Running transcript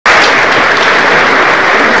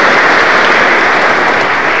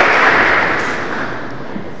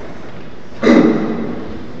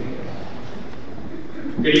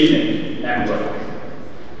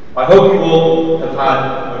hope you all have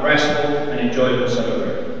had a restful and enjoyable summer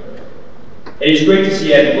break. It is great to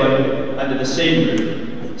see everyone under the same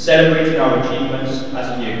roof, celebrating our achievements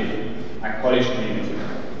as a youth and college community.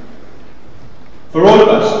 For all of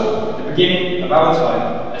us, the beginning of our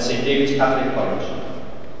time at St David's Catholic College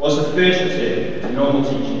was the first return to normal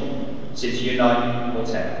teaching since Year 9 or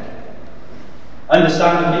 10.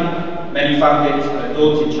 Understandably, many found it a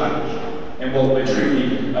daunting challenge in what were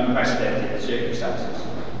truly unprecedented circumstances.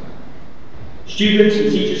 Students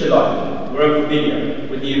and teachers alike were unfamiliar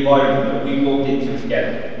with the environment that we walked into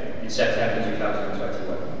together in September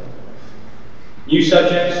 2021. New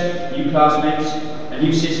subjects, new classmates, a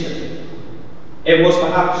new system. It was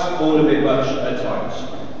perhaps all a bit much at times,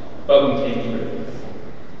 but we came through.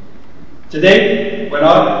 Today, when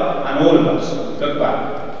I and all of us look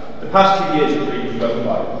back, the past 2 years have really flown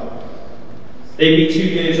by. They've been 2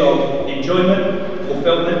 years of enjoyment,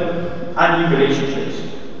 fulfillment, and new relationships,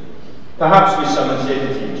 perhaps with some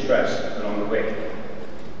uncertainty and stress along the way.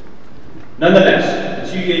 Nonetheless,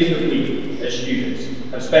 the 2 years that we, as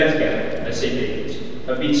students, have spent together at St David's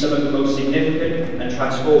have been some of the most significant and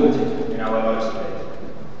transformative in our lives today.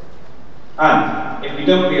 And if we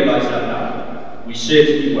don't realise that now, we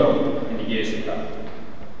certainly will in the years to come.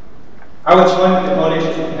 Our time at the college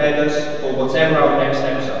has prepared us for whatever our next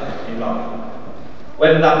steps are in life,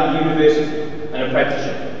 whether that be university, an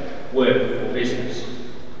apprenticeship, work, or business.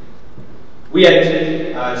 We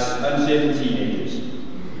entered as uncertain teenagers,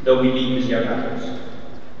 though we leave as young adults.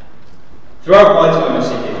 Throughout my time at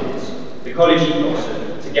St David's, the college ethos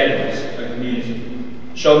of togetherness and community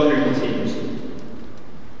shone through continuously.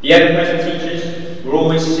 The ever-present teachers were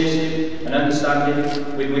always assistive and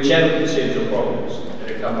understanding with whichever concerns or problems that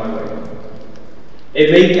had come my way.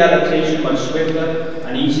 It made the adaptation much swifter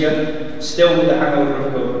and easier, still with the hangover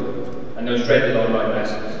of COVID and those dreaded online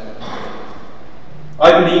lessons.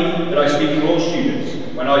 I believe that I speak for all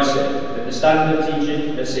students when I say that the standard of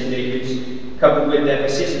teaching at St David's, coupled with their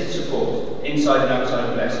persistent support inside and outside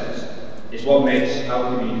of lessons, is what makes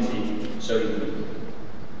our community so unique.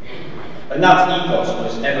 And that ethos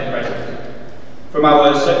was ever present, from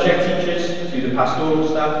our subject teachers to the pastoral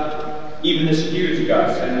staff, even the security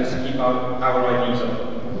guards telling us to keep our IDs on.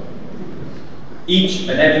 Each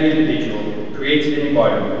and every individual created an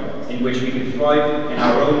environment in which we could thrive in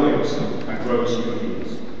our own ways and grow as human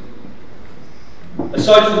beings.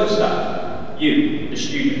 Aside from the staff, you, the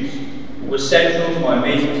students, were central to my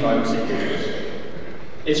amazing time at St David's.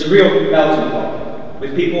 It's a real melting pot,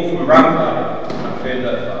 with people from around Cardiff and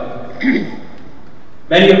further afar.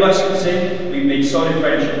 Many of us can say we've made solid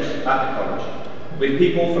friendships at the college, with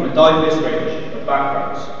people from a diverse range of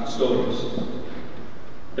backgrounds and stories.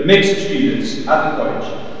 The mix of students at the college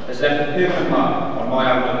has left a permanent mark on my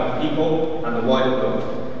outlook on people and the wider world,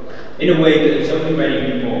 in a way that has only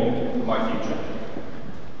made me more for my future.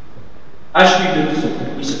 As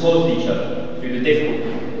students, we supported each other through the difficult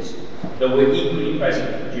periods, though we're equally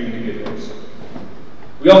present during the good ones.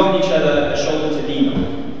 We offered each other a shoulder to lean on,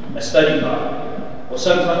 a study partner, or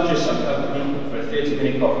sometimes just some company for a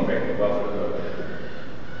 30-minute coffee break well for the road.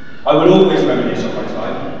 I will always reminisce on my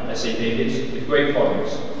time at St David's with great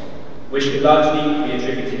fondness, which could largely be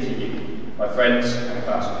attributed to you, my friends and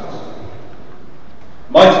classmates.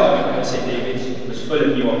 My time at St David's was full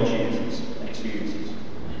of new opportunities and experiences.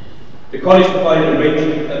 The college provided a range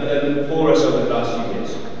of them for us over the last few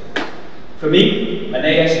years. For me, an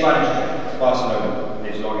AS Spanish trip to Barcelona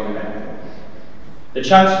lives long in the memory. The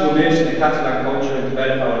chance to immerse in the Catalan culture and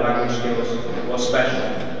develop our language skills was special,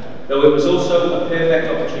 though it was also a perfect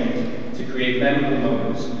opportunity to create memorable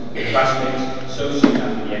moments with classmates so soon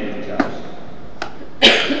after the end of the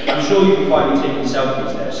exams. I'm sure you can find me taking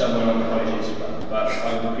selfies there somewhere on the college Instagram, but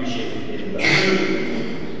I would appreciate it if you did.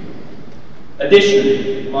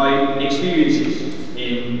 Additionally, my experiences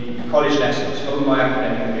in college lessons honed my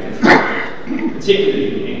academic ability,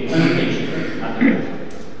 particularly in communication and debate.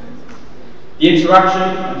 The interaction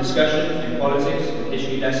and discussion in politics and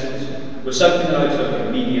history lessons was something that I took an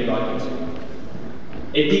immediate liking to.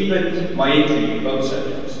 It deepened my intrigue in both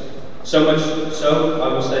subjects, so much so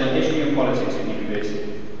I will study history and politics at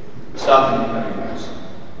university, starting in the coming months.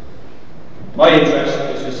 My interest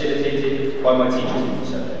was facilitated by my teachers in these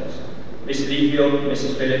subjects, Mr. Leafield,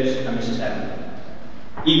 Mrs. Phillips, and Mrs. Hemming,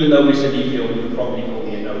 even though Mr. Leafield would probably call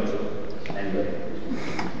me a no-till anyway.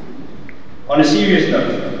 On a serious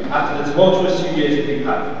note, after the tumultuous 2 years that we've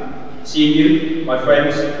had, seeing you, my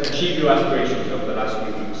friends, achieve your aspirations over the last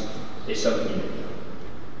few weeks is something new.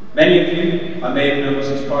 Many of you I may have known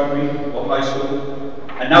since primary or high school,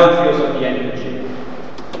 and now it feels like the end of a journey.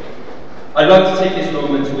 I'd like to take this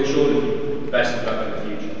moment to wish all of you the best of luck in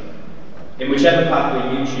the future. in whichever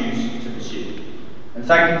pathway you choose to pursue. And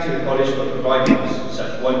thank you to the college for providing us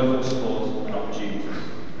such wonderful support and opportunities.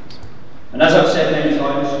 And as I've said many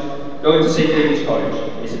times, going to St David's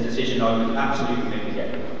College is a decision I would absolutely make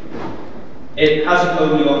again. It hasn't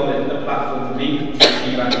only offered a platform for me to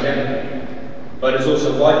achieve academically, but it's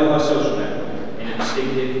also widened my social network in a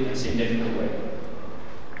distinctive and significant way.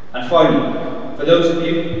 And finally, for those of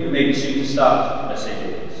you who may be soon to start at St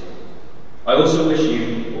David's, I also wish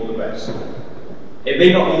you all the best. It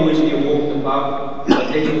may not always be a walk in the park, but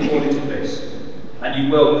things will fall into place, and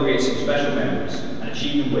you will create some special memories and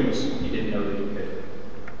achieve in ways you didn't know that you could.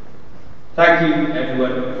 Thank you,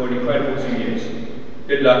 everyone, for an incredible 2 years.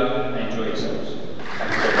 Good luck and enjoy yourselves.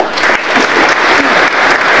 Thank you very much.